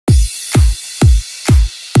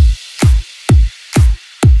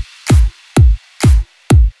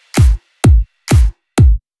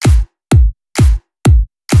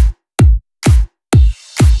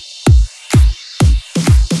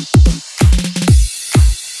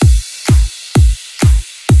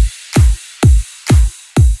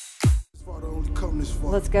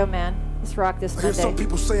far. Let's go, man. Let's rock this I hear Monday. some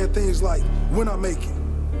people saying things like, when I make it,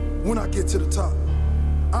 when I get to the top,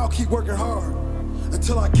 I'll keep working hard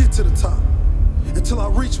until I get to the top, until I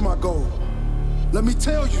reach my goal. Let me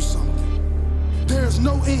tell you something. There's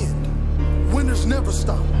no end. Winners never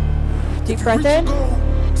stop. Deep If you breath reach in. a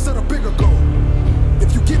goal, set a bigger goal.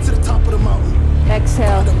 If you get to the top of the mountain,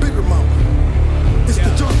 Exhale. find a bigger mountain. It's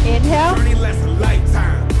the journey. Inhale. Journey lasts a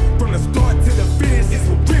lifetime. From the start to the finish, it's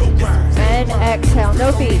a real grind. And exhale.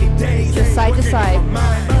 No beat. Just side to side.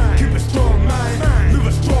 Keep a strong mind. Live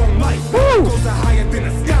a strong life. Woo! Goes higher than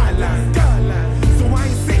a skyline. So I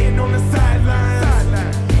ain't sitting on the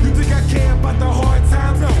sidelines. You think I care about the hard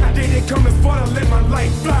times? I didn't come as far to let my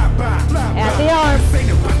life fly by. At the arm. This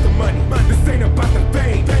ain't about the money. This ain't about the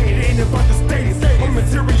fame. It ain't about the status or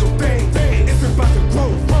material things. It's about the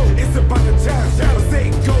growth. It's about the challenge.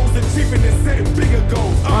 Setting goals, achieving and setting bigger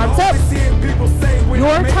goals. Arms up. People say when Your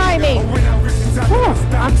I make it, timing. or when I reach the top, Whew, I'll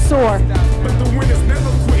stop. I'm sore. But the winners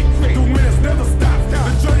never quit. The winners never stop.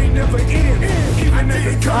 The journey never ends. Even if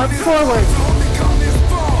it Arms comes forward. only come this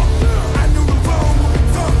far. I knew the road would be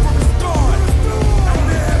tough from the start. I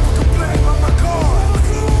never complain about my cards.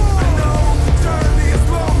 I know the journey is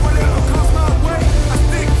long. Whatever comes my way, I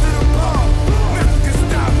stick to the ball. Nothing can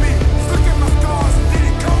stop me. Just look at my scars.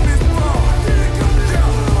 Didn't come this far.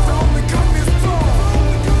 Yeah, only come this far.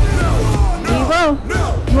 Zero.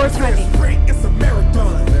 Your timing. It's a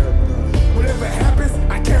marathon. Whatever happens,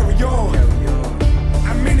 I carry on.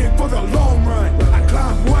 I'm in it for the long run. I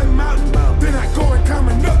climb one mountain, then I go and climb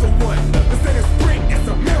another one. Instead of sprint, it's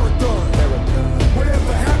a marathon.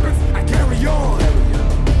 Whatever happens, I carry on.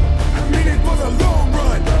 I'm in it for the long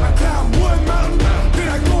run. I climb one mountain, then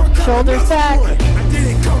I go and climb Shoulders another back. one. I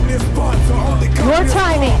didn't come this far, so only come Your this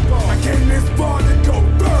timing. far. I came this far to go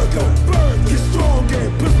further. Get stronger,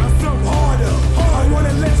 push myself harder. I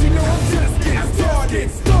wanna let you know I'm just getting started.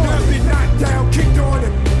 Now I've been knocked down, kicked on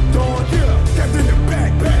and dawn. Kept in the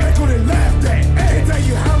back, I couldn't laugh at. Can't tell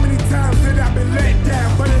you how many times that I've been let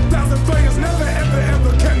down, but 1,000 failures never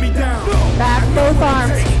ever kept me down. Back, I know both what it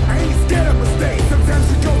arms. takes. I ain't scared of mistakes. Sometimes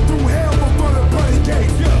you go through hell before the pearly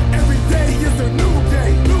gates. Every day is a new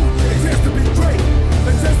day. It's just to be great.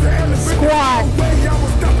 It's just to elevate. Squat. Way I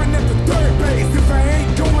was stopping at the third base. If I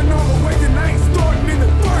ain't going all the way, then I ain't starting in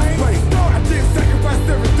the first place. I did sacrifice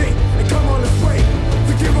everything and come all this way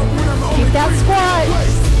to give up when I'm only Keep that three squat.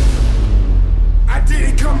 plays. I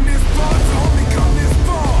didn't come this far to only come this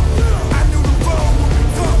far. I knew the road would be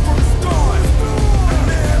tough from the start. I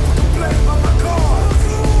never complained about my cards.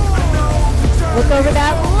 I know the journey Look over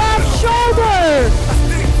that left shoulder. I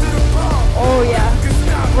stick to the ball. Oh, yeah.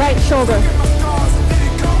 Right shoulder. My scars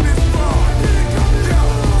didn't come this far.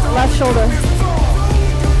 Left shoulder.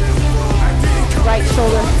 Right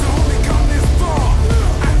shoulder.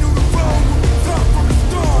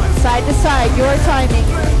 Side to side. Your timing.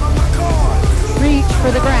 Reach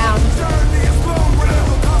for the ground.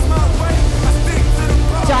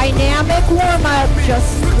 Dynamic warm up.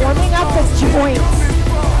 Just warming up the joints.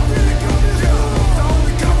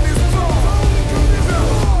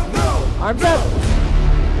 Arms up.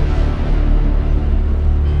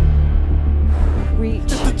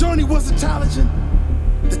 Reach. If the journey wasn't challenging,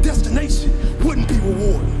 the destination wouldn't be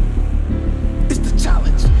rewarding. It's the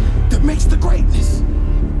challenge that makes the greatness.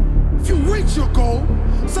 If you reach your goal,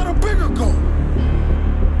 set a bigger goal.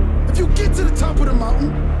 If you get to the top of the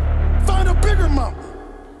mountain, find a bigger mountain.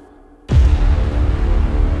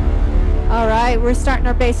 All right, we're starting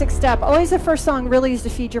our basic step. Always the first song really is to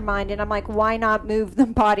feed your mind, and I'm like, why not move the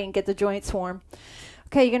body and get the joints warm?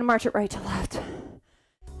 Okay, you're gonna march it right to left.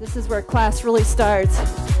 This is where class really starts.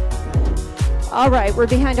 All right, we're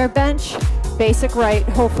behind our bench. Basic right,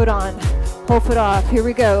 whole foot on, whole foot off. Here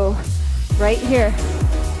we go, right here.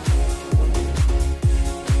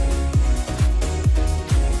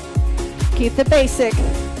 Keep the basic.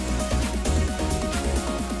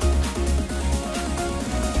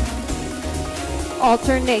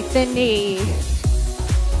 Alternate the knee.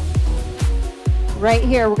 Right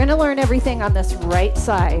here, we're gonna learn everything on this right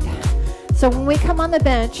side. So when we come on the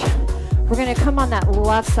bench, we're gonna come on that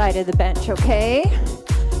left side of the bench, okay?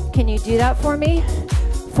 Can you do that for me?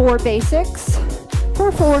 4 basics.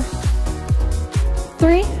 4, 4.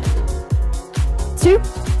 3, 2.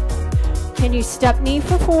 Can you step knee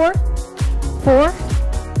for 4? 4,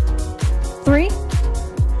 3.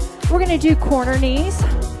 We're gonna do corner knees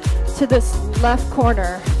to this left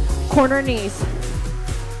corner. Corner knees.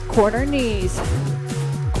 Corner knees.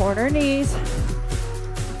 Corner knees.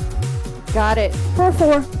 Got it. 4,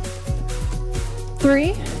 4.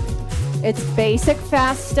 3. It's basic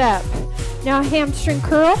fast step. Now hamstring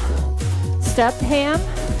curl. Step ham.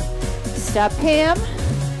 Step ham.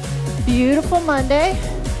 Beautiful Monday.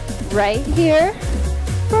 Right here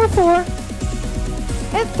for 4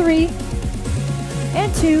 and 3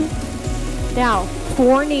 and 2. Now,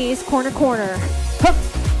 4 knees, corner, corner. Hup.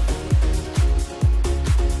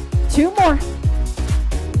 2 more.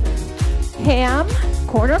 Ham,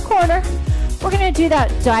 corner, corner. We're gonna do that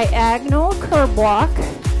diagonal curb walk.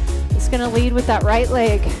 It's gonna lead with that right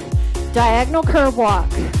leg. Diagonal curb walk.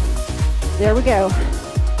 There we go.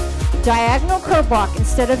 Diagonal curb walk.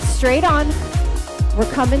 Instead of straight on,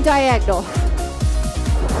 we're coming diagonal.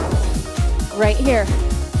 Right here.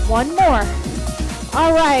 1 more.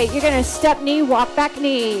 All right, you're gonna step knee, walk back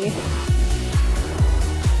knee.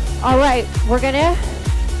 All right, we're gonna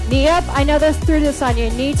knee up. I know this threw this on you.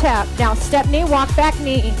 Knee tap. Now step knee, walk back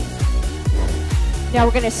knee. Now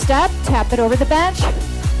we're gonna step, tap it over the bench,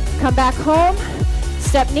 come back home,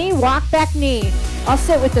 step knee, walk back knee. I'll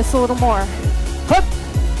sit with this a little more. Hook.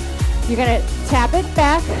 You're gonna tap it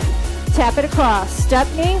back, tap it across. Step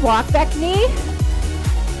knee, walk back knee.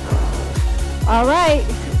 All right,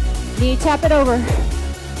 knee tap it over.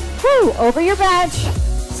 Woo, over your bench,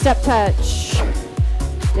 step touch.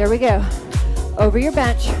 There we go. Over your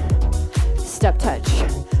bench, step touch.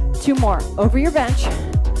 2 more, over your bench,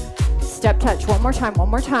 step touch. One more time, one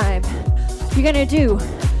more time. You're gonna do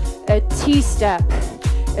a T-step.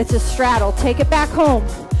 It's a straddle, take it back home.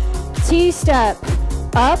 T-step,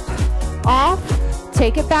 up, off,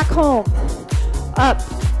 take it back home. Up,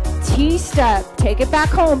 T-step, take it back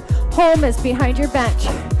home. Home is behind your bench.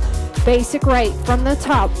 Basic right, from the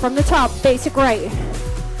top, basic right.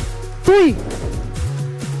 3,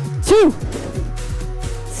 2,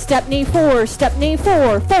 step knee 4,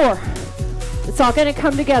 4. It's all gonna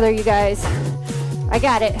come together, you guys. I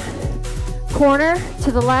got it. Corner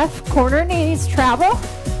to the left, corner knees, travel.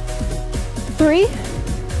 3,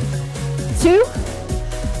 2,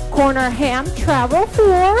 corner ham, travel.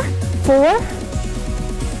 4,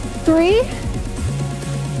 3,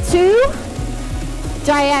 2,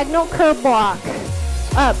 diagonal curb walk.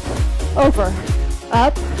 Up, over,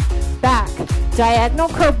 up, back. Diagonal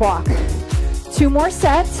curb walk. 2 more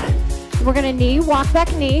sets. We're gonna knee, walk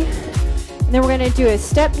back knee. And then we're gonna do a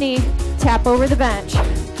step knee, tap over the bench.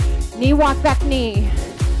 Knee, walk back knee.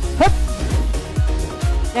 Hup.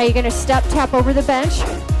 Now you're gonna step, tap over the bench.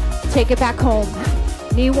 Take it back home.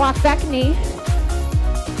 Knee, walk back knee.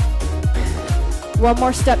 1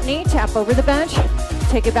 more step knee, tap over the bench.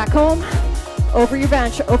 Take it back home. Over your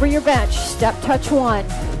bench, step touch 1.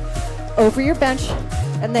 Over your bench,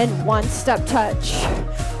 and then 1 step touch.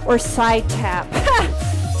 Or side tap.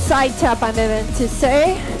 Side tap, I meant to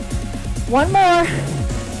say. 1 more.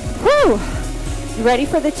 Whew. You ready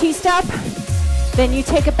for the T-step? Then you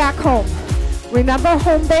take it back home. Remember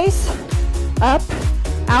home base? Up,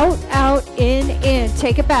 out, in.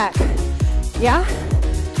 Take it back. Yeah?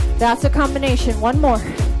 That's a combination. 1 more.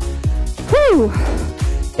 Whew.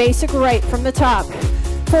 Basic right from the top.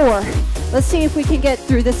 4. Let's see if we can get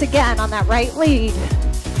through this again on that right lead.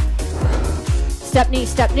 Step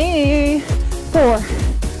knee. 4,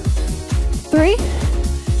 3.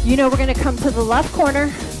 You know we're gonna come to the left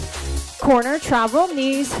corner. Corner, travel,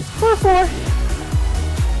 knees. 4,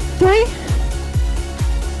 3,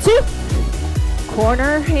 2.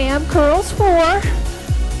 Corner, ham, curls. 4.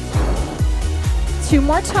 2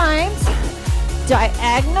 more times.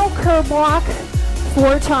 Diagonal curb walk.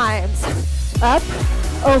 4 times. Up,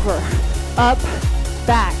 over, up,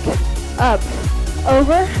 back, up,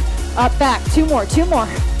 over, up, back. 2 more.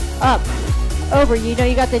 Up, over. You know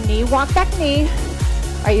you got the knee, walk back knee.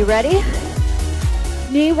 Are you ready?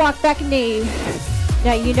 Knee, walk back knee.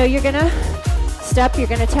 Now you know you're gonna step, you're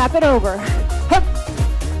gonna tap it over. Hup.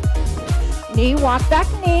 Knee, walk back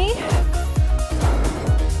knee.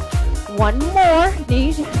 1 more.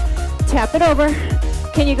 Knee, tap it over.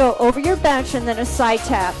 Can you go over your bench and then a side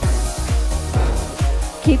tap?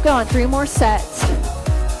 Keep going. 3 more sets.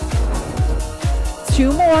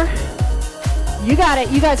 2 more. You got it.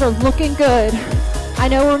 You guys are looking good. I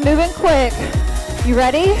know we're moving quick. You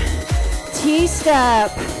ready?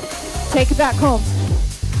 T-step. Take it back home.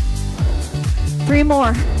 3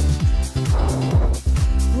 more.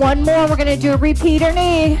 1 more. We're going to do a repeater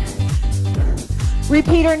knee.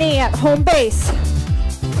 Repeater knee at home base.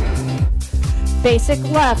 Basic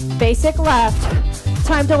left.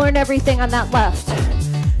 Time to learn everything on that left.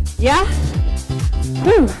 Yeah?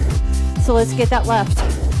 Whew. So let's get that left.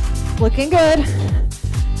 Looking good.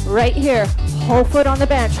 Right here. Whole foot on the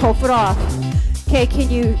bench, whole foot off. Okay, can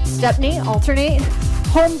you step knee, alternate?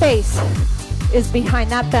 Home base is behind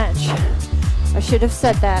that bench. I should have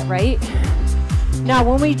said that, right? Now,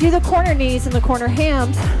 when we do the corner knees and the corner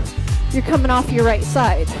hams, you're coming off your right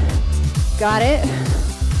side. Got it.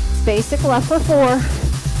 Basic left for 4.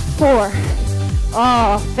 4.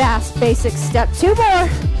 Oh, fast, basic step. 2 more.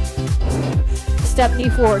 Step knee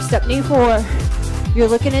 4, step knee 4. You're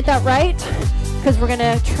looking at that right because we're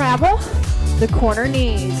gonna travel the corner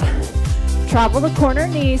knees. Travel the corner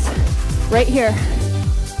knees right here.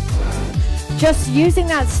 Just using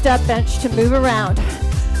that step bench to move around.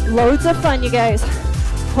 Loads of fun, you guys.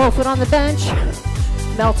 Whole foot on the bench,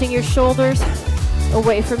 melting your shoulders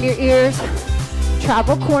away from your ears.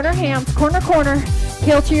 Travel corner hams, corner, corner,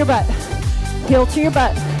 heel to your butt. Heel to your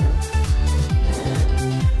butt.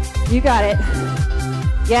 You got it.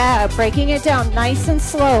 Yeah, breaking it down nice and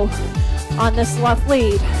slow on this left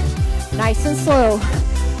lead. Nice and slow.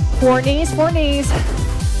 4 knees, 4 knees.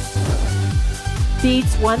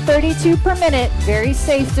 Beats 132 per minute. Very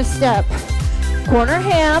safe to step. Corner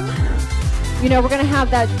ham. You know we're gonna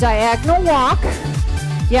have that diagonal walk.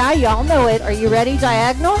 Yeah, y'all know it. Are you ready?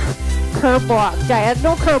 Diagonal curb block.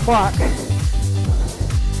 Diagonal curb block.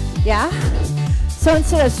 Yeah? So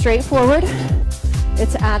instead of straight forward,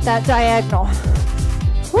 it's at that diagonal.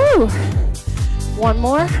 Woo! One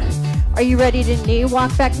more. Are you ready to knee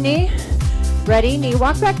walk back knee? Ready? Knee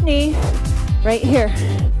walk back knee. Right here.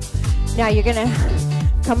 Now you're gonna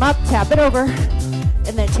come up, tap it over,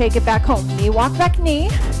 and then take it back home. Knee walk back knee.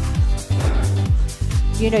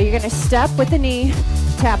 You know you're gonna step with the knee,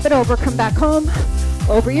 tap it over, come back home,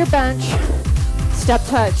 over your bench, step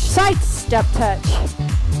touch, side step touch.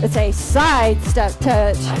 It's a side step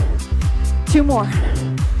touch. 2 more.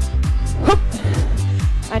 Hoop.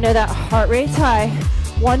 I know that heart rate's high.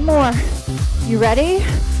 1 more. You ready?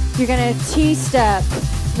 You're gonna T-step,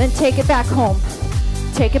 then take it back home.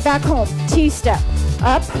 Take it back home. T-step.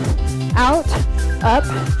 Up, out, up,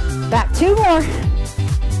 back. 2 more.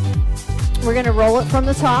 We're gonna roll it from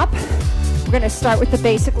the top. We're gonna start with the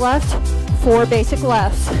basic left. 4 basic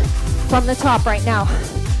lefts from the top right now.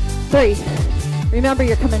 3. Remember,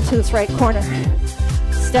 you're coming to this right corner.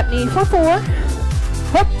 Step knee for 4.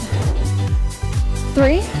 Hoop.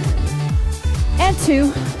 3. And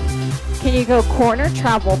 2. Can you go corner,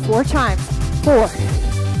 travel 4 times? 4.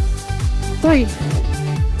 3.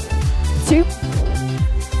 2.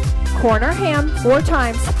 Corner ham 4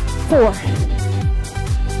 times. 4.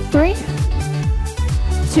 3.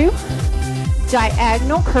 2.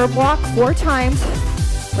 Diagonal curb walk 4 times.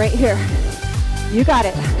 Right here. You got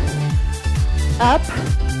it. Up,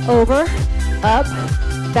 over, up,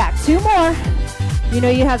 back. 2 more. You know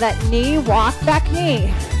you have that knee walk back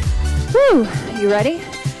knee. Woo! You ready?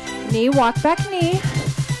 Knee walk back knee.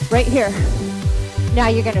 Right here. Now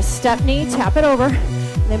you're gonna step knee, tap it over,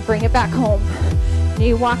 and then bring it back home.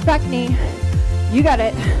 Knee walk back knee. You got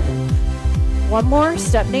it. 1 more,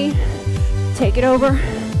 step knee, take it over.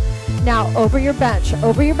 Now over your bench,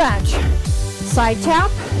 over your bench. Side tap,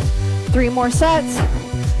 3 more sets.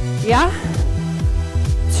 Yeah?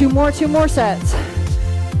 2 more sets.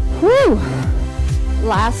 Woo!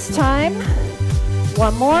 Last time.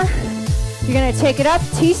 1 more. You're gonna take it up,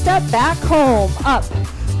 T-step, back home. Up,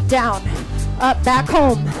 down, up, back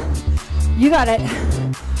home. You got it.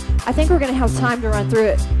 I think we're gonna have time to run through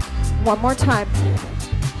it. 1 more time.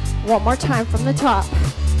 1 more time from the top.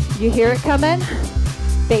 You hear it coming?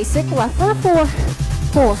 Basic left for 4.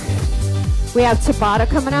 4. We have Tabata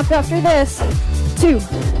coming up after this. 2.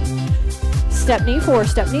 Step knee 4,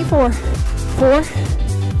 step knee 4. 4.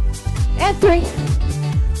 And 3.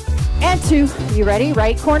 And 2. You ready?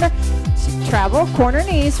 Right corner. Travel corner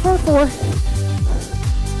knees for 4.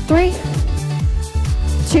 3.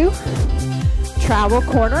 2. Travel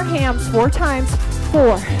corner hams 4 times.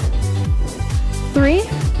 4. 3.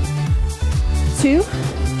 2.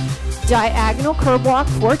 Diagonal curb walk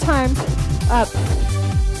 4 times. Up.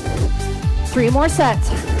 3 more sets.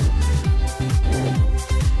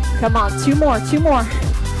 Come on, 2 more, 2 more.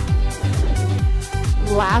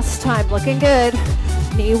 Last time, looking good.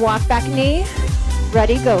 Knee walk back knee.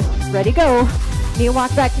 Ready, go. Ready, go. Knee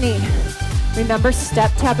walk back knee. Remember,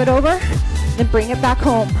 step, tap it over, then bring it back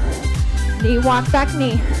home. Knee walk back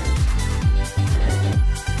knee.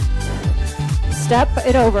 Step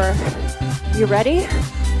it over. You ready?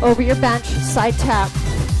 Over your bench, side tap.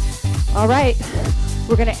 All right,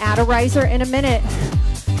 we're gonna add a riser in a minute.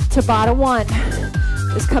 Tabata 1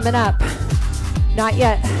 is coming up. Not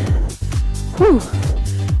yet. Whew.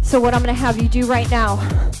 So what I'm gonna have you do right now,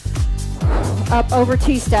 up over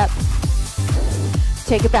T-step,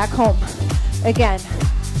 take it back home. Again,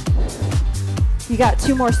 you got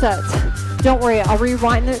 2 more sets. Don't worry, I'll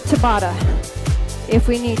rewind the Tabata if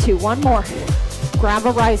we need to. 1 more. Grab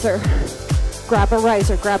a riser. Grab a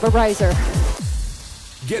riser. Grab a riser.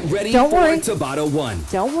 Get ready Don't for worry. Tabata 1.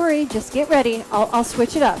 Don't worry, just get ready. I'll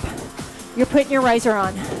switch it up. You're putting your riser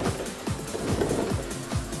on.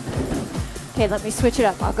 Okay, let me switch it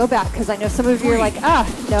up. I'll go back because I know some of you are like,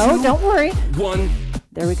 no, don't worry. 1.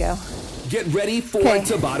 There we go. Get ready for Okay.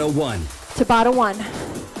 Tabata 1. Tabata 1.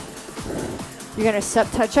 You're going to step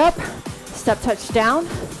touch up, step touch down,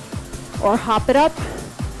 or hop it up,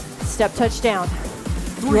 step touch down.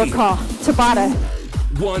 3, Your call. Tabata.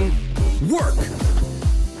 1. Work.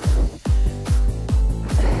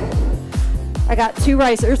 I got 2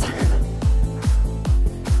 risers.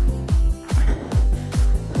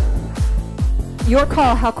 Your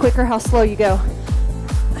call, how quick or how slow you go.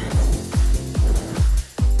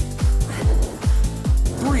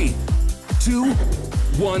 3, 2,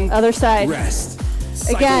 1. Other side. Rest.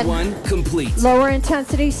 Cycle Again. 1 complete. Lower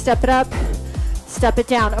intensity, step it up, step it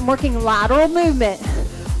down. I'm working lateral movement.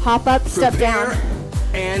 Hop up, step Prepare down.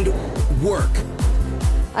 and work.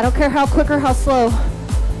 I don't care how quick or how slow.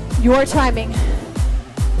 Your timing.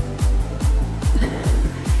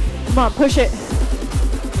 Come on, push it.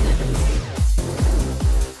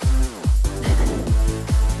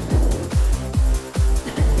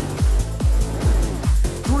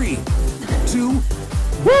 Three, 2,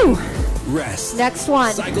 Woo! rest. Next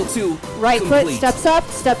one. Cycle 2 Right complete. foot steps up,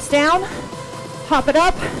 steps down. Hop it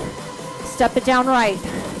up, step it down right.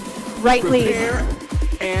 Right lead. Prepare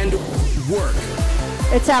and work.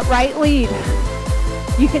 It's that right lead.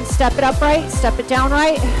 You can step it up right, step it down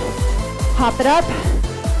right. Hop it up,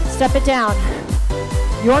 step it down.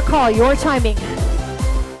 Your call, your timing.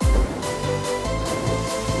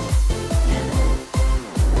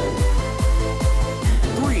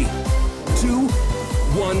 Three, 2,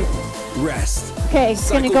 1, rest. Okay, it's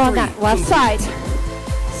going to Cycle go on 3 that left complete.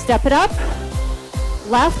 side. Step it up,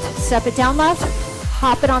 left, step it down left,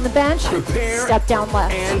 hop it on the bench, Prepare step down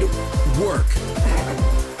left. and work.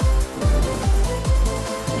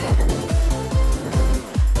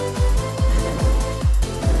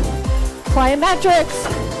 Plyometrics.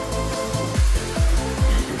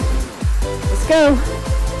 Let's go.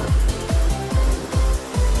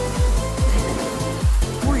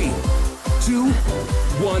 3, 2,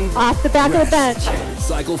 1. Off the back of the bench.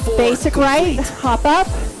 Cycle 4 Basic complete. right, hop up,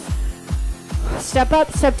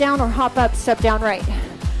 step down, or hop up, step down right.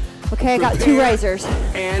 Okay, I got 2 Prepare risers.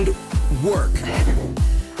 and work.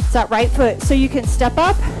 It's that right foot. So you can step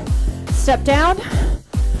up, step down,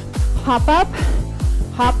 hop up,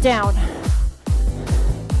 hop down.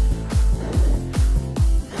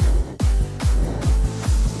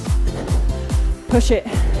 Push it.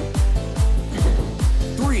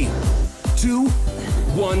 3, 2,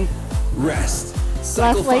 1, rest.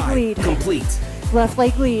 Cycle Left leg 5 lead. complete. Left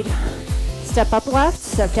leg lead. Step up left,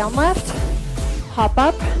 step down left, hop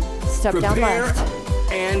up, step down Prepare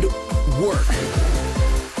left. and work.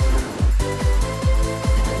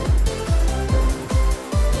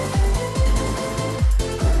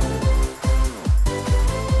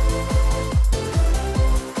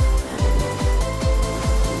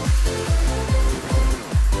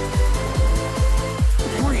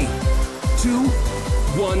 Three, 2,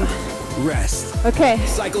 1, rest. Okay,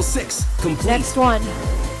 Cycle 6 complete. next one.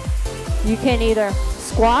 You can either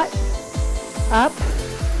squat, up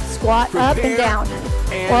and Prepare down,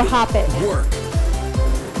 and or hop it. work.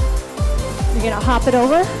 You're gonna hop it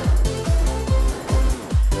over.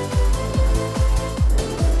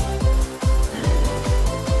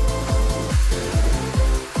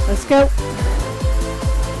 Let's go.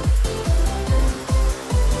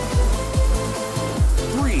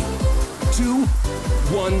 Three, 2,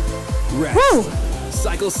 1, rest. Woo!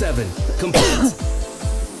 Cycle 7 complete.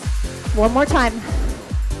 One more time.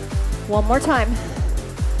 One more time.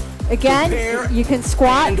 Again, Prepare you can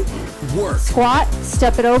squat, and work. squat,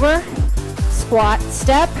 step it over, squat,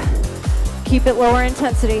 step, keep it lower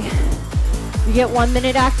intensity. You get 1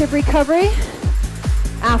 minute active recovery.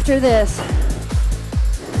 After this,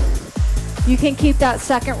 you can keep that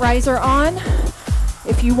second riser on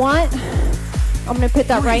if you want. I'm gonna put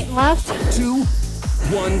that right and left. 2,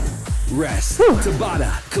 1, rest. Whew.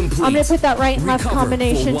 Tabata complete. I'm gonna put that right and left Recover for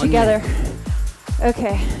combination 1 together. minute.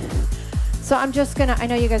 Okay. So I'm just gonna, I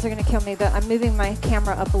know you guys are gonna kill me, but I'm moving my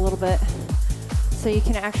camera up a little bit so you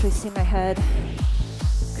can actually see my head,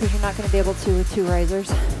 because you're not gonna be able to with 2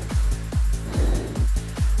 risers.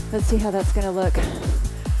 Let's see how that's gonna look.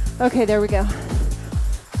 Okay, there we go.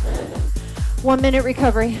 1 minute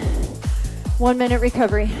recovery. 1 minute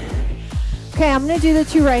recovery. Okay, I'm gonna do the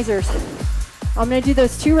 2 risers. I'm gonna do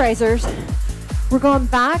those 2 risers. We're going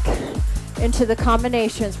back into the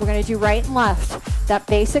combinations. We're gonna do right and left. That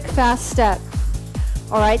basic fast step.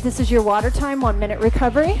 All right, this is your water time, 1 minute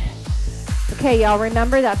recovery. Okay, y'all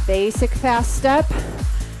remember that basic fast step?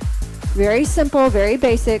 Very simple, very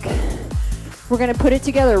basic. We're gonna put it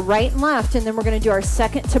together right and left, and then we're gonna do our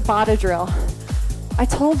second Tabata drill. I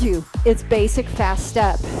told you, it's basic fast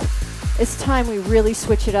step. It's time we really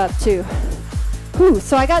switch it up too. Whew,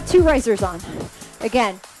 so I got 2 risers on.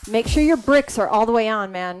 Again, make sure your bricks are all the way on,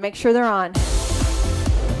 man. Make sure they're on.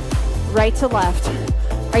 Right to left.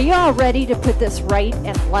 Are you all ready to put this right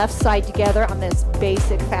and left side together on this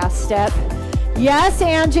basic fast step? Yes,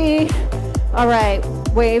 Angie. All right,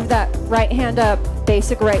 wave that right hand up.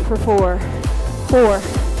 Basic right for 4. 4,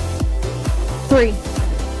 3,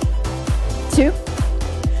 2.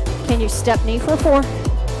 Can you step knee for 4?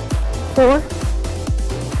 4,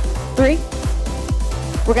 3.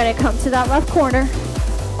 We're gonna come to that left corner.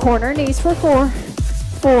 Corner knees for 4,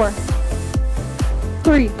 4,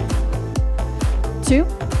 3, 2.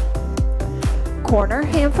 Corner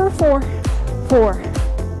hand for 4, 4,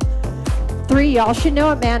 3. Y'all should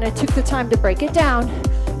know it, man. I took the time to break it down.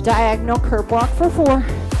 Diagonal curb walk for 4.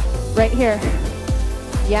 Right here.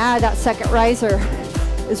 Yeah, that second riser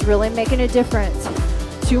is really making a difference.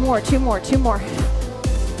 2 more, 2 more, 2 more.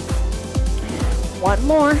 1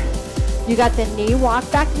 more. You got the knee, walk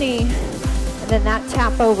back knee, and then that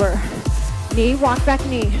tap over. Knee, walk back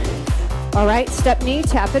knee. All right, step knee,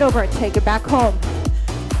 tap it over, and take it back home.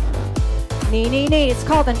 Knee, knee, knee. It's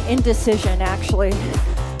called an indecision, actually.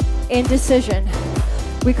 Indecision.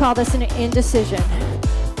 We call this an indecision.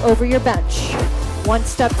 Over your bench. 1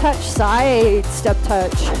 step touch, side step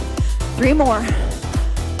touch. 3 more.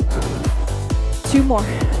 2 more.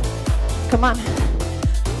 Come on.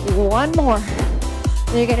 1 more.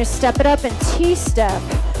 Then you're gonna step it up and T-step.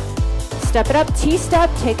 Step it up,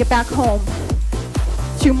 T-step, take it back home.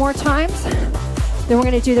 2 more times. Then we're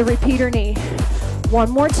gonna do the repeater knee.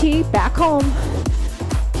 1 more T, back home.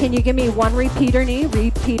 Can you give me 1 repeater knee?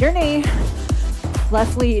 Repeater knee.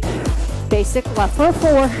 Left lead. Basic left for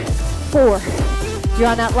 4. 4. You're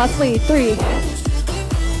on that left lead. 3,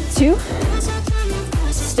 2.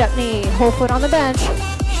 Step knee. Whole foot on the bench.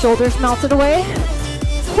 Shoulders melted away.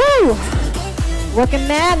 Woo! Looking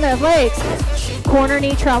mad in the legs. Corner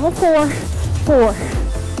knee travel 4, 4,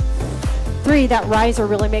 3. That riser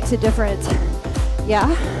really makes a difference.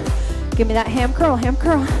 Yeah. Give me that ham curl, ham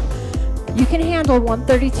curl. You can handle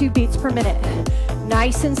 132 beats per minute.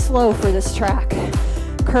 Nice and slow for this track.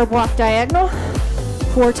 Curb walk diagonal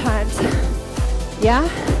 4 times. Yeah.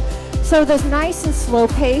 So this nice and slow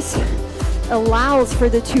pace allows for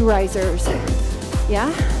the 2 risers.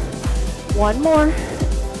 Yeah. 1 more.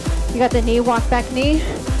 You got the knee, walk back knee,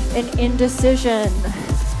 and indecision.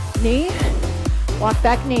 Knee, walk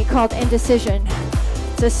back knee, called indecision.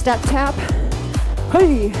 It's a step tap.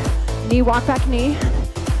 Hey, knee, walk back knee.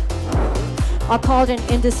 I'll call it an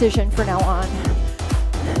indecision from now on.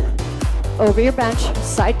 Over your bench,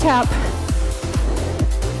 side tap.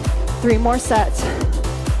 3 more sets.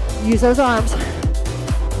 Use those arms.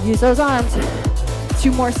 Use those arms.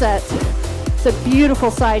 2 more sets. It's a beautiful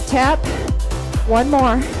side tap. 1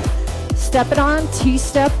 more. Step it on,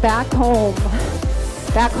 T-step, back home.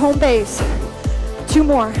 Back home base. 2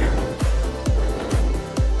 more.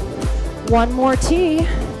 1 more T.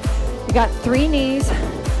 You got 3 knees.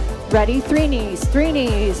 Ready, 3 knees, 3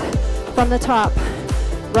 knees. From the top.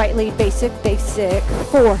 Right lead, basic, basic.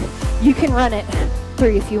 4. You can run it.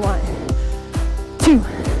 3 if you want. 2.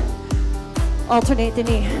 Alternate the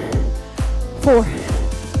knee. 4.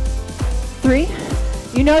 3.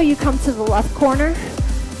 You know you come to the left corner.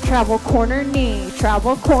 Travel corner knee,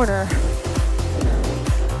 travel corner.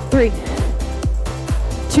 3,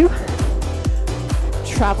 2,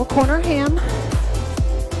 travel corner ham.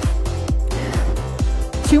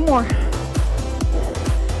 2 more.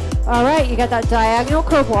 All right, you got that diagonal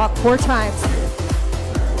curb walk 4 times.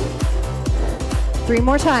 3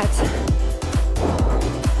 more times.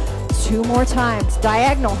 2 more times,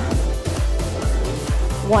 diagonal.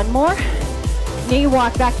 1 more. Knee,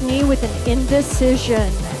 walk back knee with an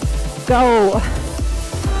indecision. Go.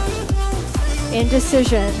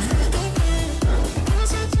 Indecision.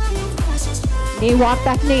 Knee, walk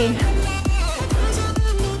back knee.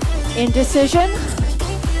 Indecision.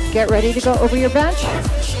 Get ready to go over your bench.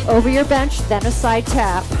 Over your bench, then a side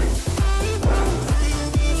tap.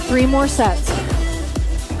 3 more sets.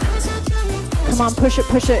 Come on, push it,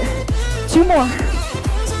 push it. 2 more.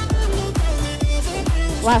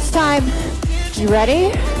 Last time. You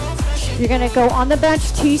ready? You're gonna go on the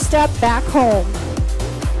bench, T-step, back home.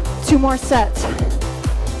 2 more sets.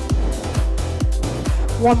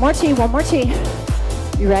 1 more T, 1 more T.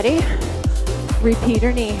 You ready?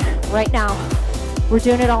 Repeater knee, right now. We're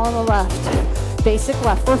doing it all on the left. Basic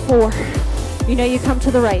left for 4. You know you come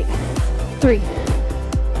to the right. 3,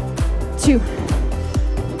 2.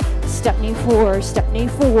 Step knee 4, step knee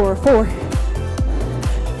 4, 4,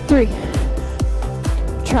 3.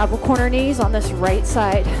 Travel corner knees on this right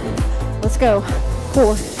side. Let's go.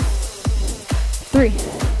 4, 3,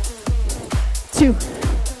 2.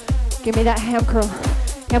 Give me that ham curl.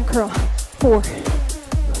 Ham curl. 4,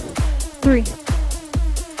 3,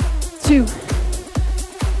 2.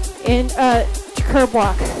 In curb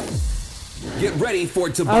walk. Get ready for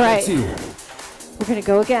Tabata All right. 2. We're gonna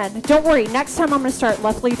go again. Don't worry, next time I'm gonna start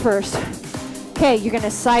left lead first. Okay, you're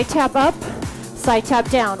gonna side tap up, side tap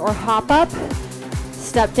down, or hop up,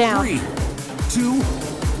 step down. 3, 2,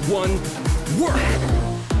 1,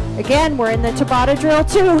 work. Again, we're in the Tabata drill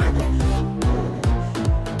too.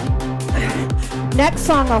 Next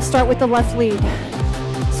song, I'll start with the left lead.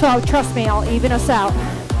 So trust me, I'll even us out.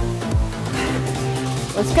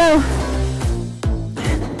 Let's go.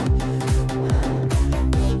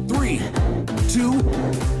 3, 2,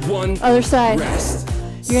 1. Other side. Rest.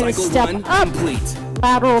 You're gonna Cycle step 1 up. complete.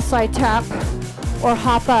 Lateral side tap or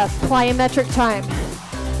hop up. Plyometric time.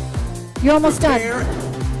 You're almost Prepare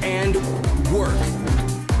done. and work.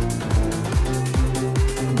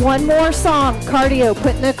 One more song, cardio,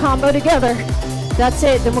 putting the combo together. That's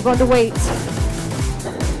it, then we're going to weights.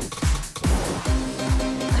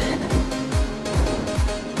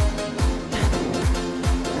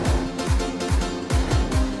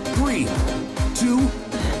 Three, 2,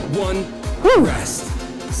 1. Whew. Rest.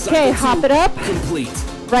 Okay, Cycle hop 2 it up. complete.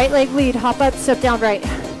 Right leg lead, hop up, step down right.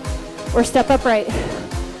 Or step up right.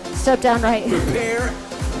 Step down right. Prepare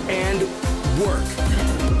and work.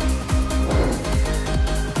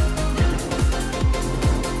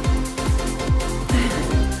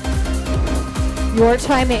 Your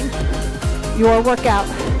timing, your workout.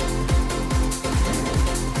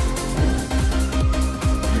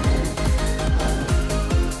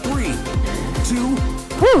 Three, 2,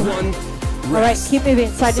 Whew. 1. Rest. All right, keep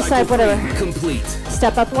moving, side to side, Cycle 3 whatever. complete.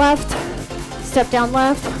 Step up left, step down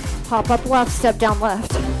left, hop up left, step down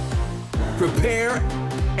left. Prepare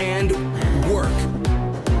and work.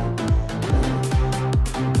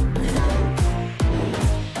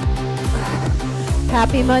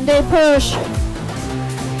 Happy Monday push.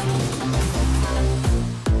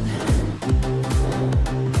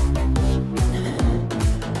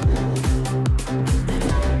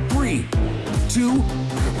 Three, 2,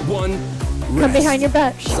 1. Rest. Come behind your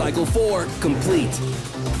bench. Cycle 4 complete.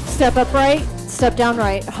 Step up right, step down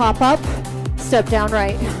right. Hop up, step down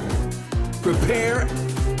right. Prepare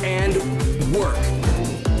and work.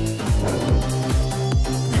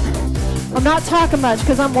 I'm not talking much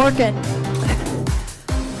because I'm working.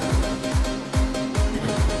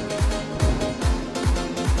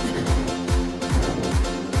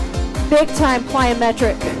 Big time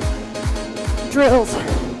plyometric drills.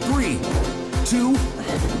 3, 2,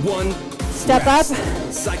 1. Step Rest.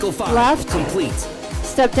 up, Cycle 5 left. complete.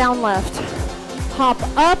 step down left. Hop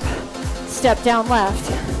up, step down left.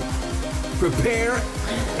 Prepare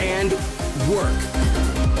and work.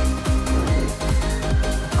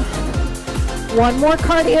 One more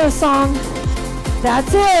cardio song.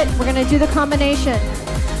 That's it. We're gonna do the combination.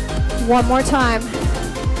 One more time.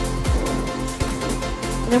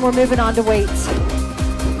 And then we're moving on to weights.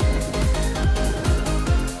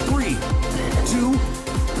 3, 2,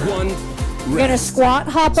 1. We're gonna squat,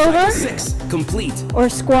 hop Cycle over, 6 complete. or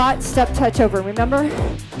squat, step, touch over, remember?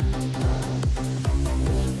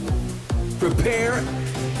 Prepare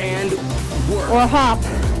and work. Or hop.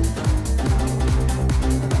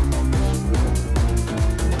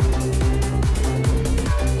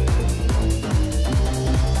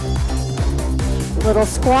 Little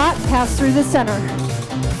squat, pass through the center.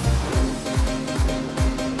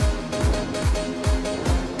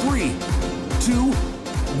 3, 2,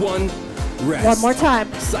 1. Rest. One more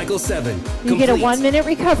time. Cycle 7 You get a 1 minute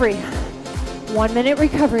recovery. 1 minute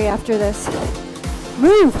recovery after this.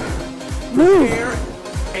 Move. Move. Prepare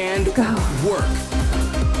and Go. work.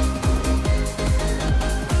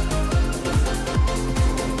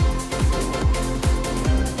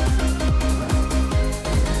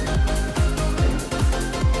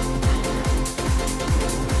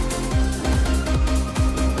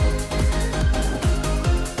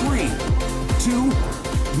 Three, 2,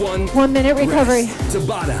 1. 1 minute recovery. Rest.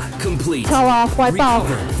 Tabata complete. Towel off, wipe off.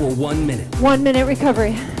 Recover for 1 minute. 1 minute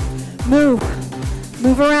recovery. Move.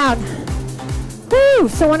 Move around. Woo!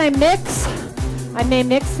 So when I mix, I may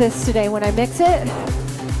mix this today. When I mix it,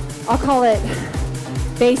 I'll call it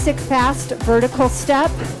basic fast vertical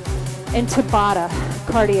step and Tabata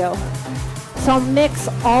cardio. So I'll mix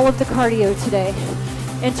all of the cardio today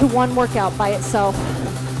into one workout by itself.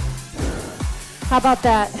 How about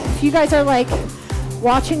that? If you guys are like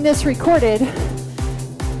watching this recorded,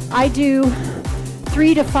 I do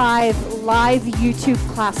 3 to 5 live YouTube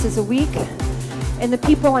classes a week. And the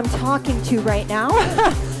people I'm talking to right now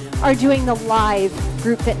are doing the live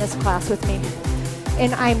group fitness class with me.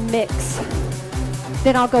 And I mix.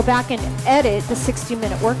 Then I'll go back and edit the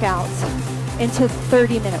 60-minute workouts into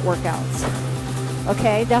 30-minute workouts.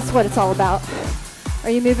 Okay, that's what it's all about. Are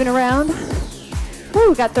you moving around? Woo,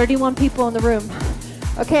 we got 31 people in the room.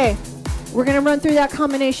 Okay, we're gonna run through that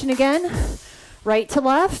combination again. Right to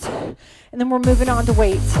left, and then we're moving on to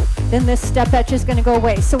weights. Then this step etch is gonna go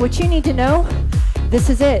away. So what you need to know, this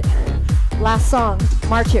is it. Last song,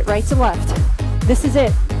 march it right to left. This is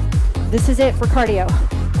it. This is it for cardio.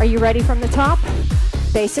 Are you ready from the top?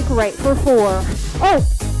 Basic right for 4. Oh,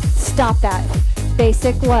 stop that.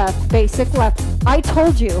 Basic left, basic left. I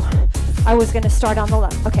told you I was gonna start on the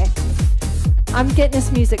left. Okay, I'm getting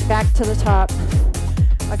this music back to the top.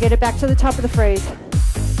 I'll get it back to the top of the phrase.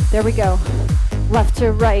 There we go. Left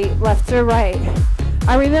to right, left to right.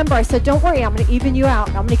 I remember I said, don't worry, I'm gonna even you out.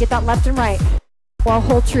 I'm gonna get that left and right. Well,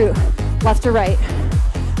 hold true, left to right.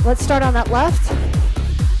 Let's start on that left.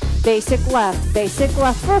 Basic left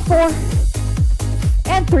for 4,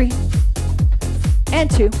 and 3,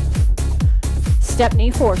 and 2. Step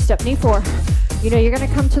knee 4, step knee 4. You know you're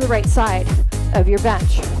gonna come to the right side of your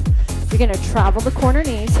bench. You're gonna travel the corner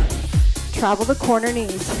knees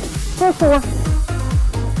for 4,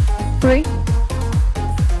 3,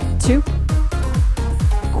 2,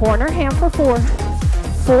 corner hand for 4,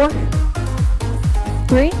 4,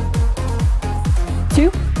 3,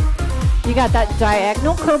 2. You got that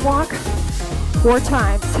diagonal curb walk 4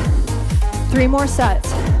 times. 3 more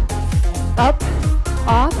sets. Up,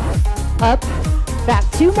 off, up, back.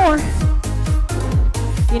 2 more.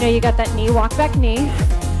 You know you got that knee walk back knee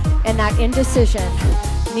and that indecision.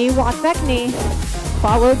 Knee walk back knee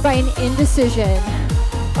followed by an indecision.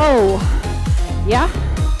 Oh, yeah.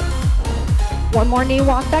 1 more knee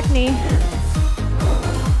walk back knee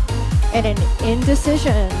and an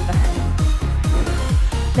indecision.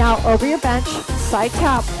 Now over your bench, side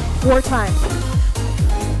tap 4 times.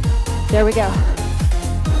 There we go.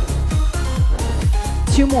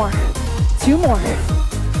 2 more, 2 more.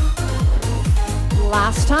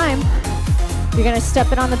 Last time. You're gonna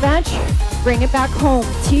step it on the bench, bring it back home,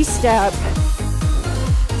 T-step.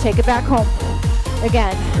 Take it back home.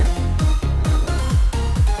 Again.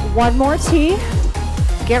 1 more T.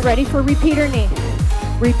 Get ready for repeater knee.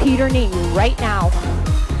 Repeater knee right now.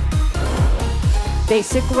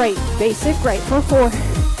 Basic right for 4.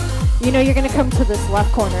 You know you're gonna come to this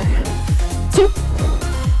left corner. 2.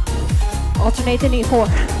 Alternate the knee, 4,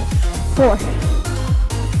 4,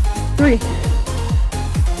 3,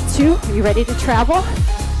 2. Are you ready to travel?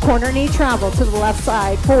 Corner knee travel to the left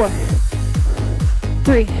side, 4,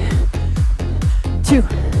 3, 2.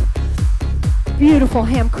 Beautiful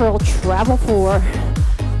ham curl, travel 4.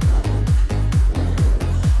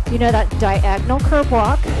 You know that diagonal curve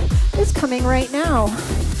walk is coming right now.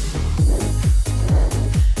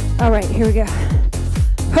 All right, here we go.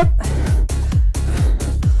 Hup.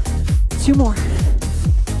 2 more.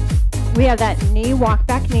 We have that knee walk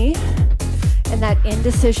back knee and that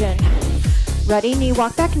indecision. Ready, knee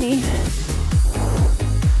walk back knee.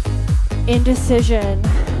 Indecision.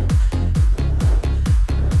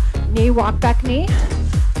 Knee walk back knee.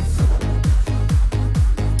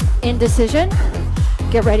 Indecision.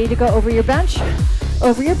 Get ready to go over your bench.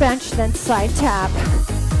 Over your bench, then side tap.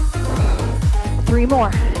 3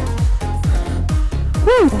 more.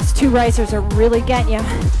 Woo, those 2 risers are really getting you.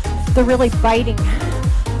 They're really biting.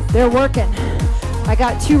 They're working. I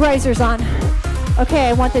got 2 risers on. Okay,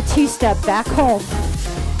 I want the T-step back home.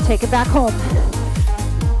 Take it back home.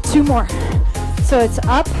 2 more. So it's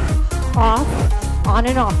up, off, on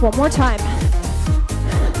and off. 1 more time.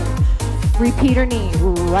 Repeater knee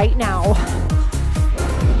right now.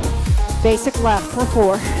 Basic left for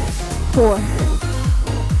 4, 4,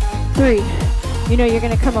 3. You know you're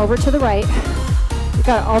gonna come over to the right. You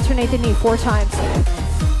gotta alternate the knee 4 times.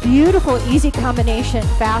 Beautiful, easy combination.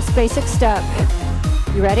 Fast, basic step.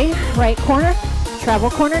 You ready? Right corner, travel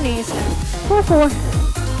corner knees for 4,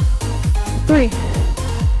 3,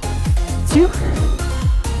 2.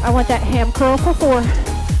 I want that ham curl for 4.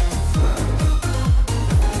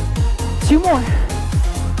 2 more.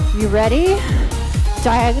 You ready?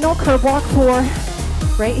 Diagonal curve walk 4.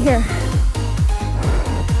 Right here.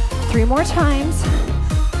 3 more times.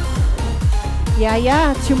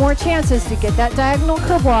 Yeah. 2 more chances to get that diagonal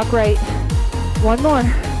curve walk right. 1 more.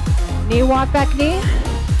 Knee walk back knee.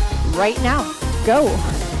 Right now. Go.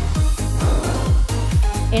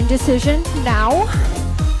 Indecision now.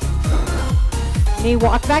 Knee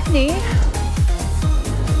walk back knee.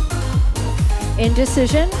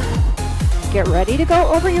 Indecision. Get ready to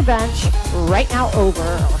go over your bench. Right now,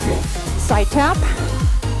 over. Side tap.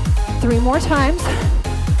 3 more times.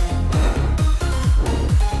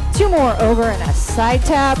 2 more over and a side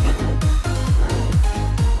tap.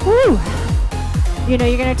 Woo! You know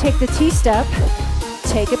you're gonna take the T-step,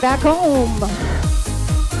 take it back home.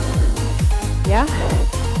 Yeah?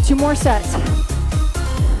 2 more sets.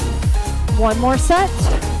 1 more set.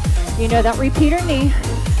 You know that repeater knee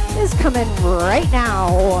is coming right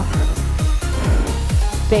now.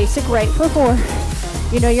 Basic right for 4.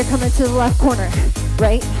 You know you're coming to the left corner,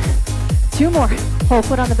 right? 2 more. Whole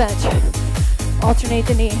foot on the bench. Alternate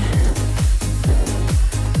the knee.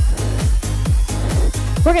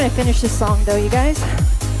 We're gonna finish this song though, you guys.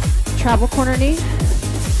 Travel corner knee.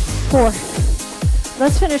 4.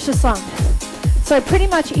 Let's finish this song. So I pretty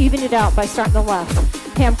much evened it out by starting the left.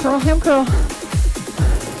 Ham curl, ham curl.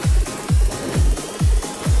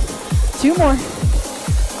 2 more.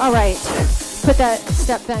 All right. Put that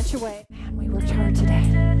step bench away. Man, we worked hard today.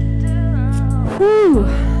 Whew.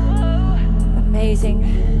 Amazing.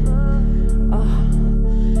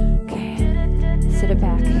 Oh. Okay. Sit it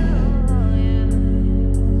back.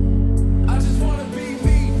 I just wanna be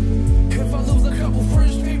me. If I lose a couple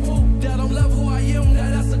French people that don't love who I am,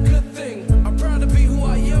 that's a good thing. I'm proud to be who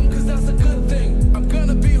I am, cause that's a good thing. I'm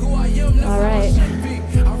gonna be who I am, that's all right. how I should be.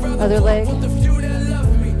 I'd rather Other leg. with the few that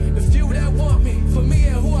love me, the few that want me, for me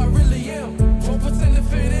and who I really am. Won't pretend to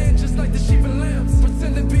fit in, just like the sheep and lambs.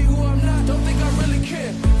 Pretend to be who I'm not, don't think I really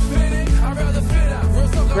can. Fit in, I'd rather fit out.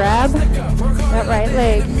 Grab that right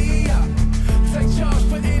leg.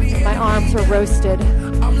 My arms are roasted.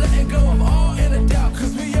 I'm letting go of all inner doubt,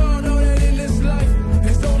 cause we all know that in this life,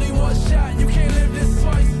 there's only one shot, you can't live this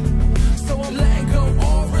twice. So I'm letting go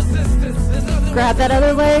all resistance. There's nothing Grab that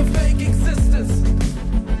other leg. fake existence.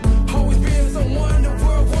 Always being someone the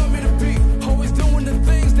world want me to be. Always doing the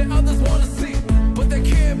things that others want to see. But they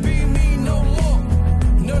can't be me no more.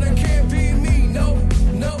 No, they can't be me, no,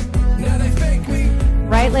 no. Now they fake me.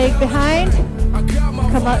 Right leg behind. I got my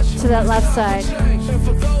Come up flesh. to that left side. And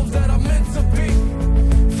for those that are meant to be,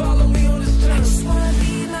 follow me on this journey. I just wanna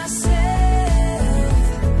be myself.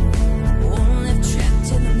 Won't live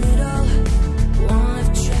trapped in the middle. Won't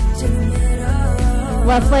live trapped in the middle.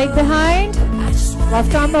 Left leg behind. I just wanna Left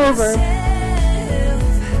be arm over. myself.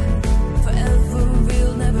 Forever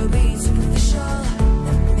real, never be superficial.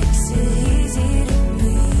 That makes it easy to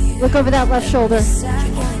be. Look over that left shoulder. I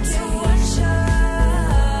can't get one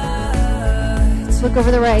shot. Look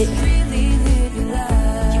over the right. Really live your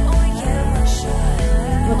life. You only get one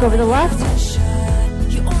shot. Look over the left.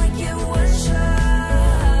 You only get one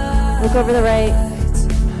shot. Look over the right.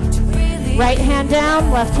 To really Right hand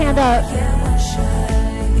down, left hand up. get one shot.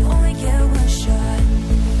 You only get one shot.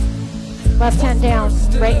 Left hand down,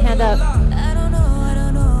 right hand up. I don't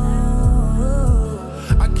know.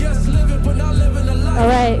 I guess living but not living a life. All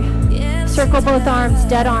right. Yeah, Circle both arms,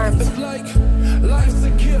 dead arms. Like life's a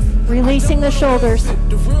gift. Releasing the shoulders.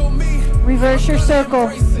 The real me. Reverse your circle.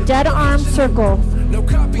 Dead arm circle. No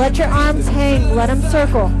copy. Let your arms hang. Let them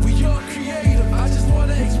circle. We all creative. I just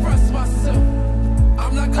wanna express myself.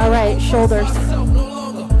 I'm not gonna All right, oppress shoulders. myself no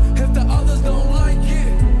longer. If the others don't like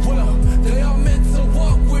it, well, they are meant to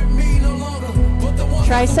walk with me no longer. But the ones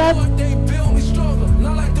Tricep. that want, they build me stronger.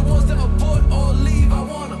 Not like the ones that abort or leave. I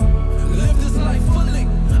wanna live this life fully.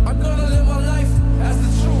 I'm gonna live my life as the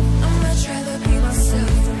truth. I'm gonna try to be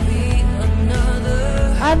myself and be another.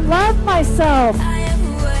 I love myself. I am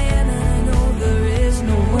who I am and I know there is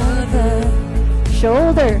no other.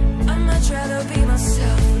 Shoulder. I'm gonna try to be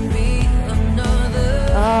myself and be another.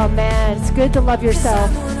 Oh man, it's good to love yourself.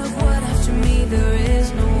 I'm one of what after me there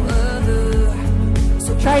is no other.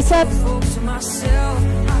 So Tricep. focus on myself.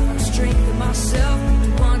 I'm strengthening myself. To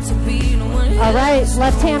want to be no one All right,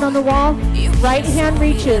 left hand on the wall. Right hand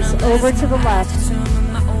reaches over to the left.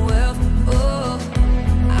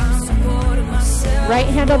 Right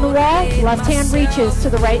hand on the wall. Left hand reaches to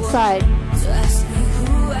the right side.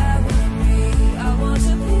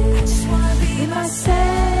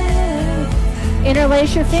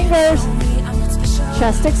 Interlace your fingers.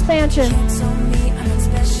 Chest expansion.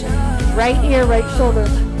 Right ear, right shoulder.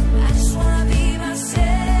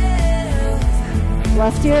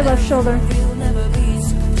 Left ear, left shoulder.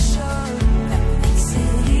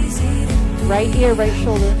 Right ear, right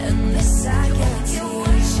shoulder.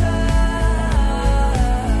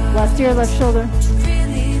 Left ear, left shoulder.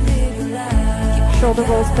 Shoulder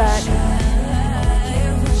rolls back.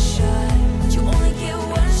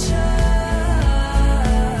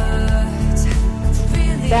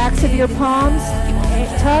 Backs of your palms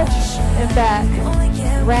touch and back.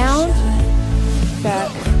 Round, back.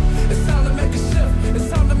 It's time to make a shift. It's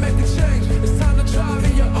time to make a change. It's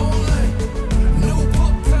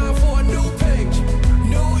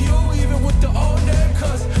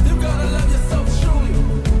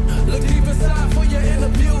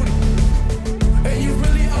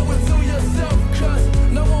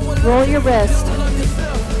Roll your wrist.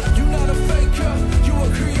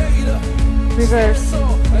 Reverse.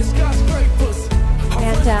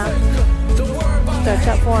 Hand down. Stretch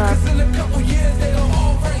that forearm.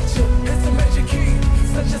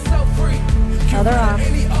 Other arm.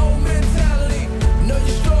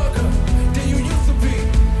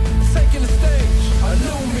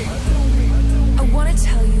 I want to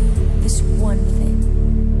tell you this one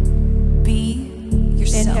thing. Be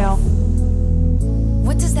yourself. Inhale.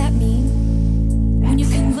 What does that mean? When you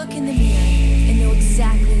can look in the mirror and know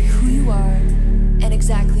exactly who you are and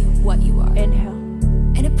exactly what you are. Inhale.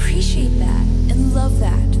 And appreciate that and love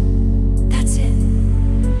that. That's it.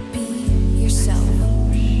 Be yourself.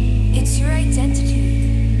 It's your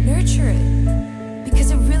identity. Nurture it.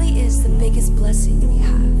 Because it really is the biggest blessing we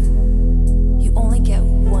have. You only get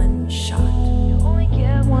one shot. You only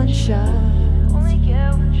get One shot. only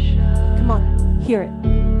get one shot. Come on. Hear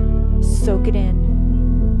it. Soak it in.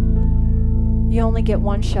 You only get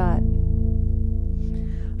one shot.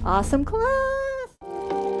 Awesome class.